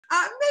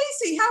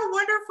Macey, how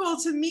wonderful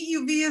to meet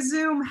you via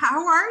Zoom.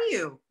 How are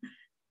you?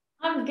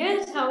 I'm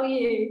good. How are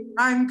you?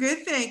 I'm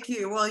good, thank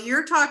you. Well,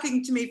 you're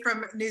talking to me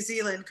from New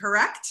Zealand,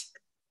 correct?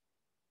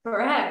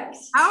 Correct.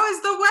 How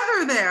is the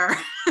weather there?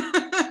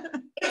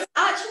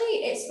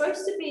 It's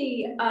supposed to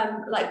be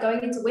like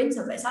going into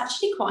winter, but it's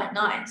actually quite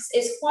nice.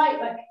 It's quite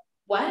like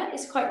wet,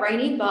 it's quite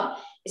rainy, but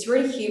it's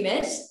really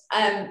humid. So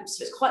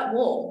it's quite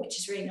warm, which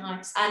is really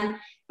nice. And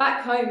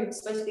back home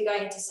it's supposed to be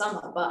going into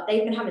summer, but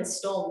they've been having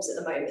storms at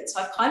the moment.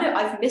 So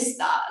I've missed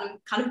that, and I'm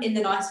kind of in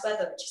the nice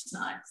weather, which is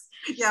nice.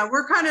 Yeah,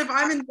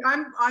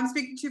 I'm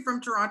speaking to you from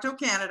Toronto,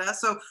 Canada.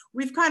 So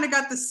we've kind of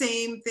got the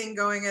same thing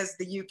going as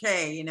the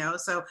UK,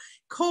 so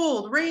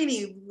cold,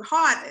 rainy,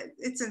 hot,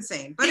 it's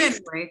insane. But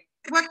anyway,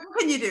 what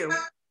can you do?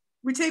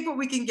 We take what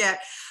we can get.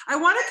 I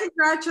want to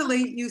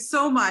congratulate you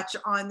so much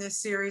on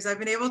this series. I've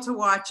been able to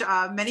watch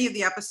many of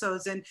the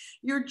episodes, and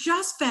you're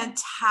just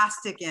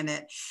fantastic in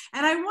it.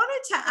 And I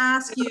wanted to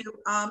ask you,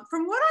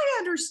 from what I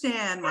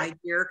understand, my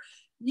dear,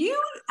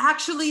 you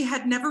actually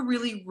had never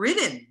really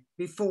ridden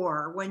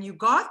before when you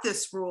got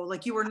this role.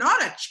 Like, you were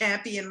not a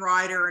champion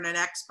rider and an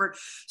expert.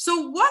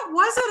 So what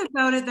was it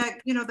about it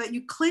that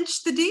you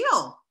clinched the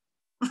deal?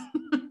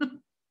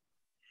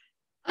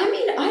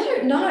 I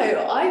don't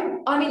know.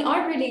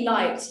 I really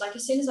liked, like,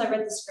 as soon as I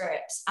read the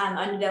scripts and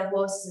I knew there were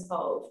horses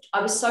involved,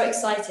 I was so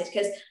excited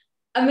because,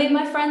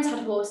 my friends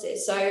had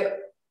horses, so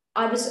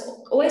I was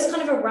always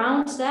kind of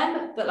around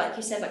them, but like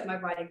you said, like, my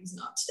riding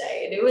wasn't up to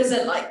date and it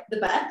wasn't like the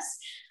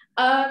best.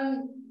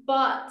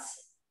 But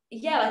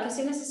yeah, like, as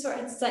soon as I saw it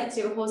had something to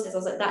do with horses, I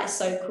was like, that is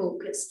so cool.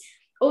 Because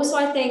also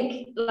I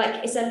think,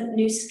 like, it's a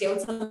new skill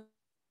to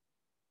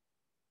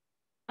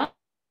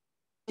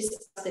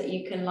that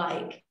you can,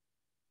 like,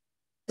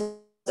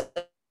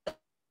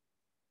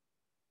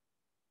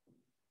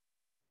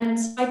 and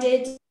I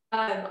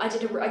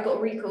got a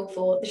recall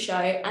for the show,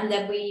 and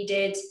then we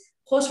did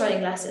horse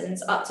riding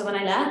lessons up to when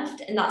I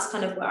left, and that's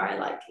kind of where I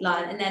like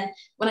learned. And then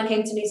when I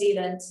came to New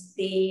Zealand,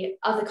 the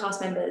other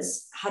cast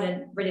members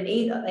hadn't ridden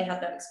either, they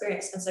had no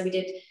experience, and so we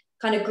did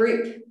kind of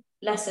group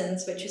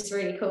lessons, which was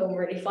really cool and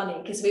really funny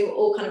because we were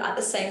all kind of at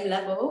the same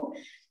level.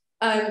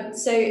 And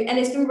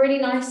it's been really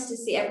nice to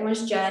see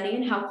everyone's journey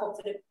and how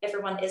confident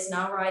everyone is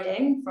now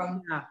riding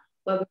from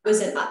where we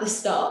wasn't at the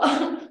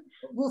start.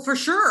 Well, for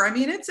sure. I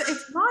mean, it's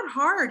not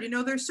hard.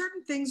 There's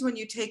certain things when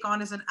you take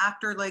on as an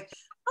actor, like,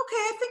 okay,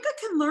 I think I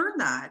can learn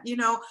that,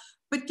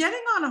 but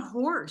getting on a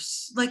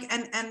horse, like,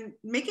 and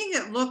making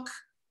it look,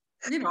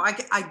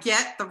 I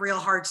get the real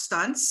hard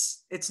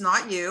stunts. It's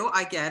not you.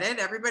 I get it.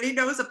 Everybody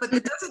knows it, but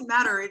it doesn't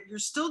matter. You're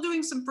still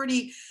doing some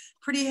pretty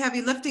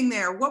heavy lifting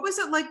there. What was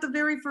it like the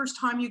very first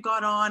time you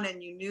got on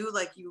and you knew,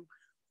 like, you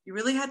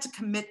really had to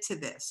commit to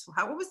this?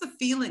 What was the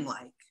feeling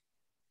like?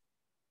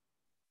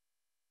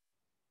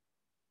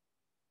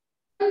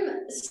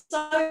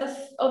 So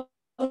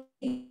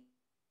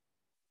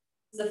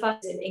the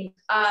first in English,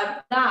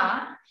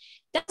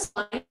 that's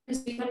fine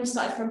because we kind of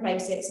started from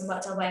basics and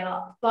worked our way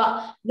up.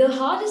 But the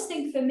hardest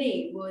thing for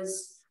me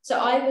was, so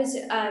I was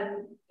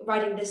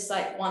riding this,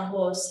 like, one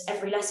horse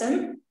every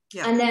lesson,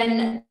 and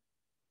then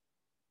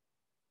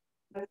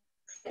the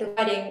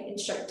riding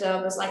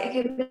instructor was like,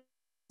 okay, we're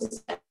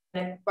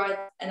gonna ride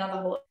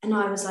another horse, and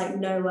I was like,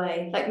 no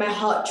way. Like, my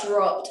heart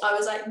dropped. I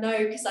was like, no,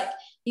 because, like,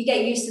 you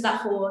get used to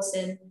that horse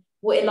and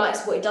what it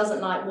likes, what it doesn't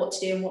like, what to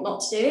do and what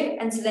not to do.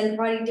 And so then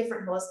riding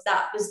different horse,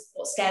 that was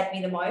what scared me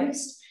the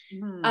most.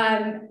 Mm-hmm.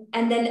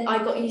 And then I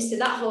got used to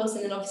that horse,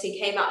 and then obviously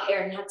came out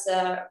here and had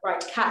to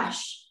ride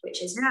Cash,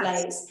 which is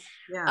Blaze.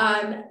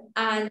 Yeah.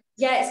 And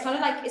yeah, it's kind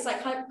of like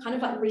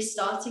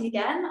restarting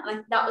again.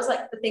 And that was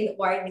like the thing that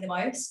worried me the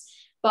most.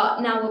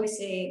 But now,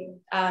 obviously,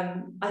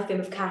 I've been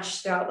with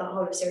Cash throughout the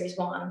whole of series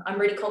 1. I'm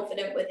really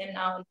confident with him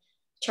now and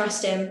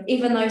trust him,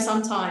 even though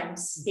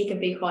sometimes he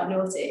can be quite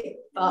naughty.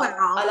 But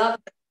I love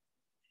him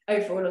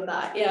over all of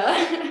that.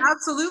 Yeah.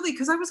 Absolutely.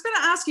 Because I was going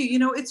to ask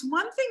you, it's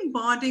one thing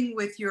bonding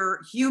with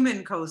your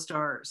human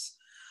co-stars,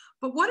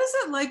 but what is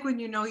it like when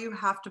you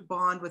have to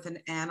bond with an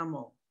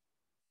animal?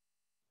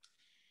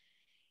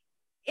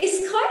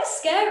 It's quite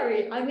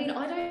scary. I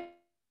don't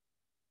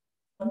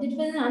bonded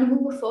with an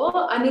animal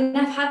before. I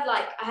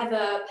have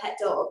a pet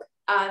dog.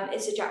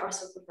 It's a Jack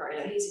Russell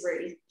Provera. He's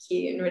really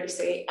cute and really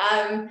sweet.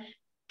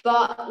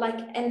 But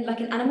an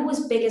animal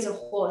as big as a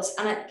horse,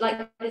 and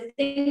the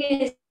thing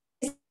is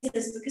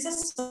because they're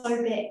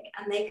so big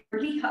and they can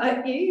really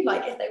hurt you,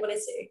 like, if they wanted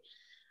to.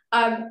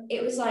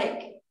 It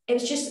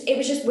was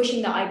just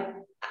wishing that I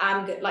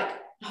am good, like,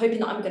 hoping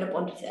that I'm going to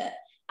bond with it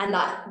and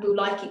that we'll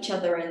like each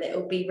other and that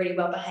it'll be really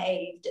well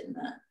behaved, and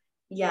that.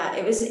 Yeah,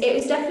 it was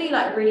definitely,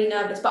 like, really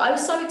nervous, but I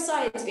was so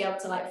excited to be able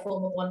to, like,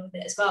 form a bond with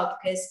it as well,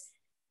 because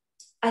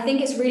I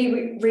think it's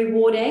really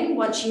rewarding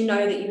once you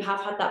know that you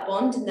have had that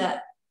bond and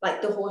that,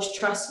 like, the horse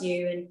trusts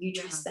you and you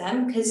trust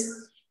them,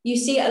 because you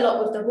see it a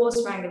lot with the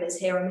horse wranglers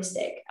here on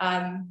Mystic.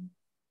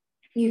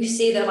 You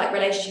see the, like,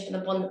 relationship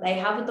and the bond that they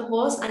have with the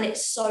horse, and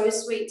it's so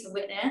sweet to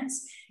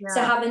witness.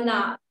 So having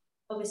that,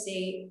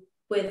 obviously,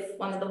 with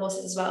one of the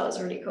horses as well is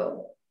really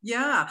cool.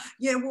 Yeah.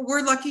 Well,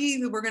 we're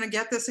lucky that we're going to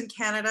get this in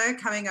Canada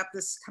coming up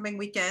this coming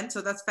weekend.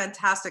 So that's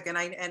fantastic. And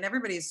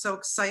everybody's so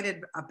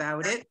excited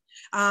about it.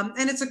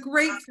 And it's a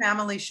great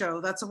family show.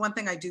 That's the one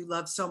thing I do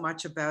love so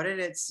much about it.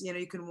 It's,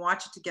 you can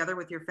watch it together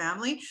with your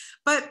family,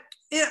 but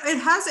it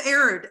has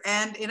aired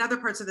and in other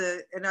parts of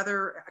in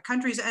other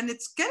countries, and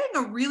it's getting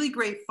a really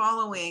great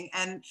following,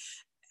 and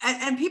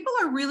people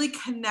are really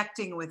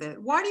connecting with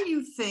it. Why do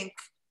you think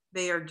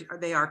they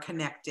are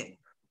connecting?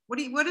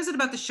 What is it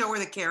about the show or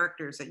the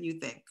characters that you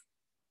think?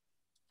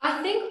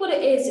 I think what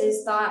it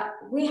is that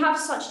we have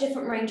such a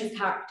different range of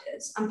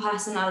characters and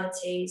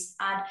personalities,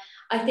 and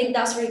I think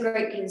that's really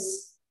great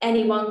because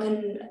anyone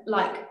can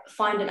like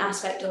find an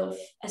aspect of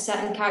a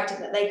certain character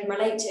that they can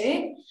relate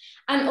to.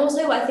 And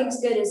also what I think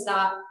is good is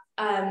that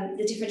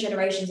the different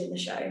generations in the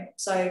show.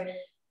 So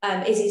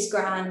Izzy's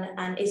gran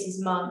and Izzy's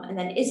mum, and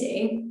then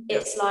Izzy,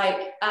 it's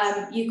like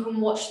you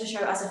can watch the show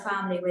as a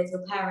family with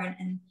your parent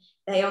and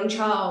their young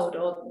child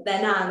or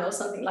their nan or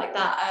something like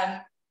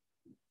that.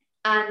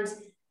 And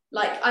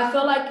like I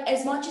feel like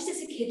as much as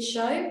it's a kids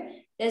show,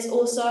 there's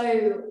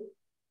also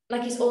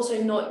like it's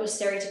also not your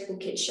stereotypical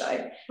kids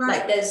show. Right.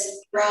 Like there's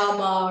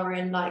drama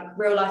and like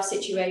real life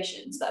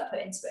situations that are put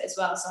into it as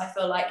well. So I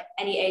feel like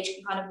any age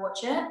can kind of watch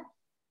it.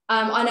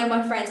 I know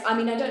my friends, I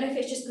mean, I don't know if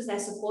it's just because they're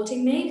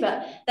supporting me,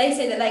 but they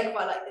say that they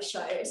quite like the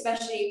show,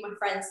 especially my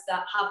friends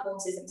that have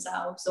horses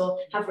themselves or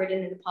have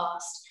ridden in the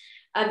past.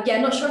 Yeah,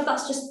 I'm not sure if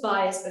that's just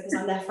bias because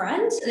I'm their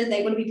friend and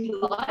they want to be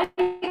polite,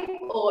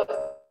 or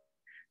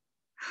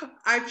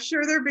I'm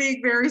sure they're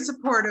being very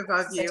supportive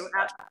of you.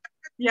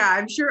 Yeah,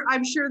 I'm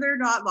sure they're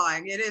not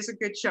lying. It is a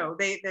good show.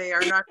 They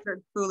are not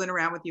fooling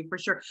around with you for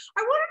sure.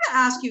 I wanted to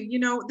ask you,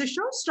 the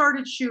show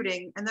started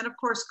shooting and then of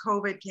course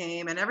COVID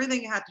came and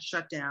everything had to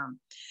shut down.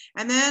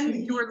 And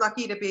then you were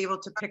lucky to be able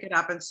to pick it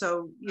up. And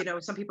so,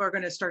 some people are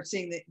going to start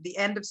seeing the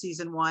end of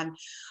season 1.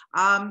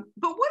 But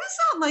what is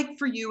that like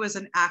for you as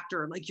an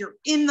actor? Like you're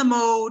in the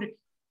mode,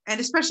 and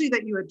especially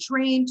that you had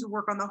trained to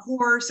work on the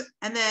horse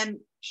and then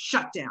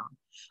shut down.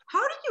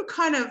 How do you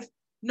kind of,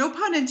 no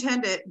pun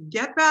intended,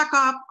 get back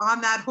up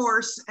on that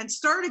horse and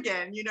start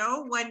again,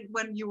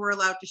 when you were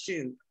allowed to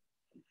shoot?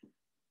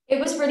 It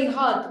was really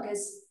hard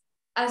because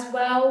as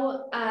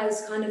well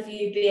as kind of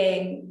you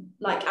being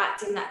like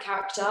acting that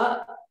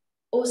character,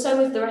 also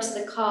with the rest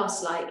of the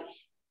cast, like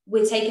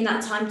we're taking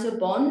that time to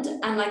bond,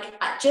 and like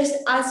just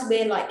as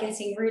we're like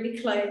getting really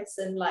close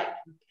and like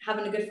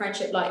having a good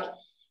friendship, like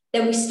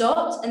then we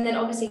stopped, and then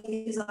obviously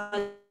because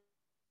I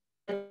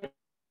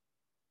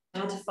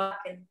had to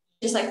fucking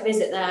just like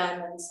visit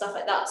them and stuff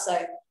like that.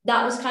 So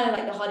that was kind of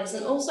like the hardest.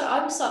 And also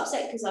I was so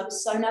upset because I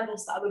was so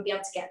nervous that I wouldn't be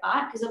able to get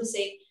back, because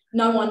obviously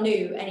no one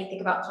knew anything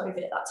about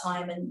COVID at that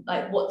time and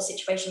like what the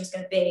situation was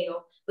going to be,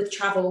 or with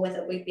travel,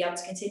 whether we'd be able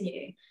to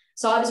continue.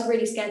 So I was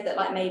really scared that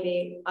like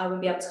maybe I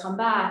wouldn't be able to come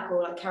back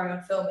or like carry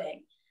on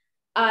filming.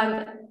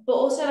 But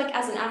also like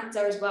as an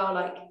actor as well,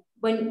 like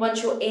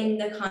once you're in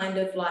the kind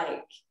of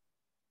like,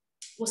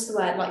 what's the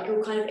word? Like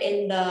you're kind of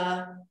in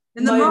the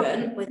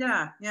moment.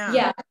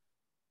 Yeah.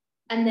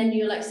 And then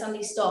you like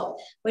suddenly stop.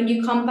 When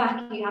you come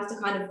back, you have to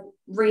kind of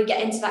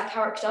re-get into that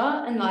character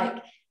and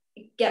like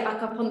get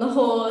back up on the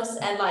horse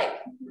and like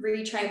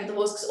retrain with the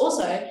horse. Because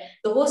also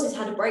the horses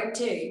had a break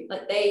too.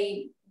 Like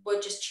they were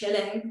just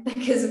chilling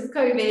because of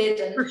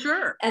COVID, and for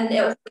sure, and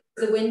it was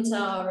the winter,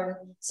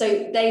 and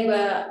so they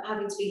were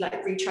having to be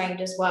like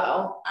retrained as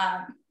well.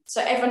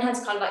 So everyone had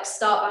to kind of like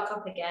start back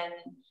up again,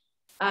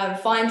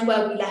 find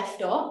where we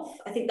left off.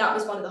 I think that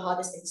was one of the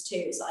hardest things too,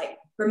 is like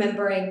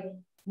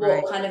remembering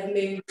what kind of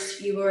mood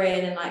you were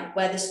in and like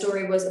where the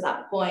story was at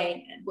that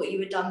point and what you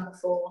had done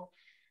before.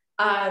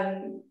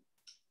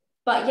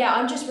 But yeah,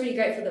 I'm just really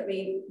grateful that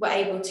we were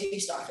able to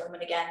start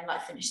filming again and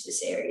like finish the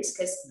series,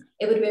 because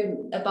it would have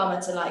been a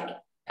bummer to like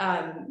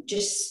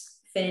just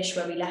finish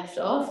where we left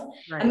off.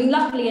 I mean,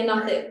 luckily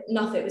enough, it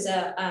was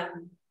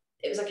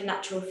like a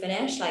natural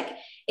finish. Like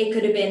it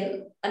could have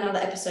been another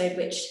episode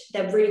which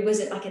there really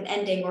wasn't like an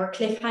ending or a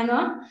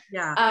cliffhanger.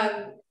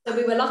 So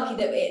we were lucky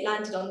that it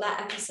landed on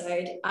that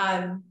episode.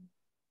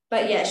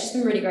 But yeah, it's just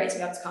been really great to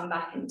be able to come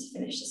back and to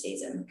finish the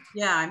season.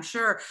 Yeah, I'm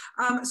sure.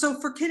 So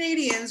for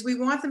Canadians, we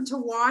want them to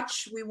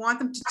watch, we want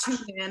them to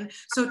tune in.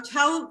 So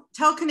tell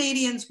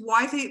Canadians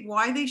why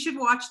they should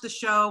watch the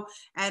show,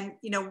 and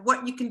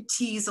what you can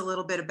tease a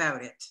little bit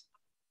about it.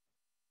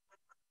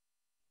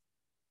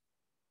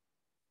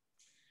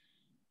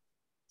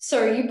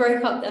 Sorry, you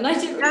broke up then. I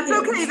didn't really That's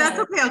okay. That's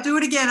okay. I'll do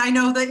it again. I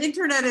know the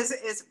internet is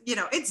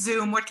it's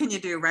Zoom. What can you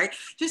do, right?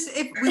 Just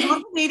if we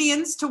want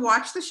Canadians to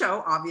watch the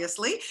show,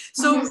 obviously.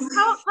 So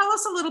tell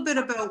us a little bit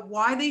about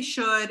why they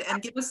should,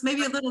 and give us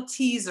maybe a little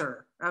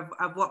teaser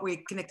of what we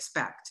can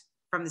expect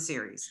from the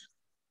series.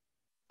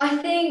 I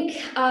think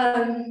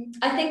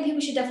people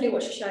should definitely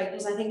watch the show,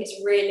 because I think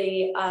it's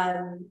really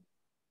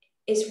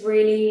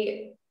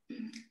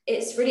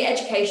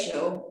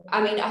educational.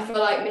 I mean, I feel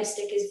like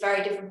Mystic is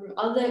very different from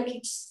other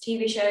kids'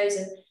 TV shows,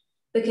 and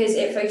because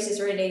it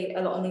focuses really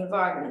a lot on the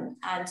environment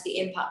and the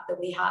impact that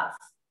we have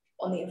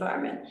on the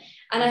environment.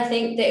 And I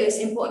think that it was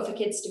important for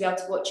kids to be able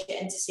to watch it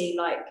and to see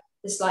like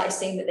the slightest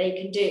thing that they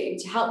can do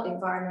to help the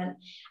environment.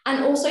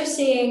 And also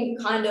seeing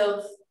kind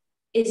of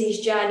Izzy's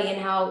journey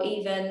and how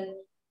even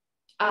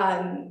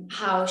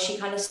how she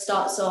kind of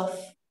starts off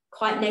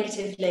quite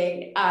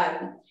negatively,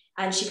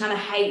 and she kind of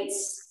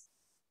hates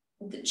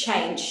the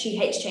change. She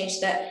hates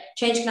change, that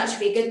change can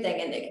actually be a good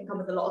thing and it can come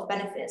with a lot of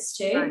benefits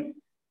too.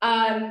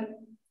 Right.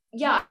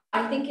 Yeah,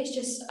 I think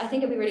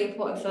it'd be really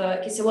important for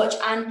kids to watch.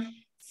 And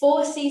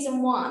for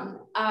season 1,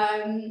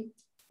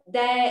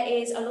 there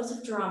is a lot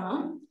of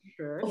drama,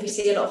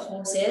 obviously a lot of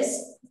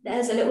horses.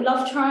 There's a little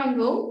love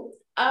triangle,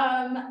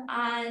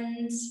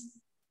 and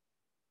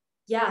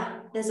yeah,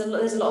 there's a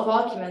lot of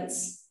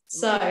arguments.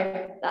 So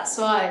that's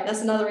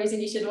another reason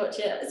you should watch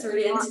it. It's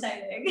really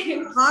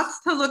entertaining. Lots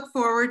to look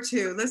forward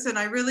to. Listen,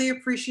 I really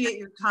appreciate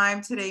your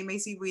time today,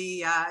 Macey.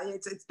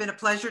 It's been a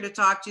pleasure to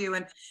talk to you,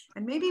 and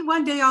maybe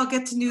one day I'll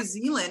get to New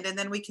Zealand and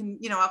then we can,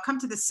 I'll come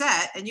to the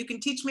set and you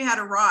can teach me how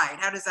to ride.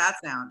 How does that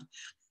sound?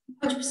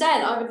 100%.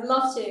 I would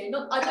love to.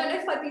 I don't know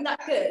if I'd be that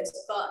good,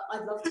 but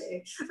I'd love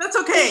to. That's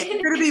okay.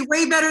 You're going to be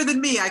way better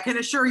than me. I can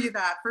assure you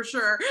that for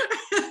sure.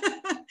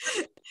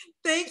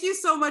 Thank you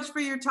so much for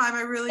your time.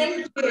 I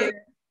really appreciate it.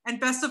 And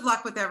best of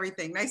luck with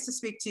everything. Nice to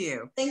speak to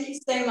you. Thank you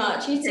so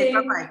much. You too.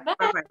 Bye-bye.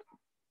 Bye-bye.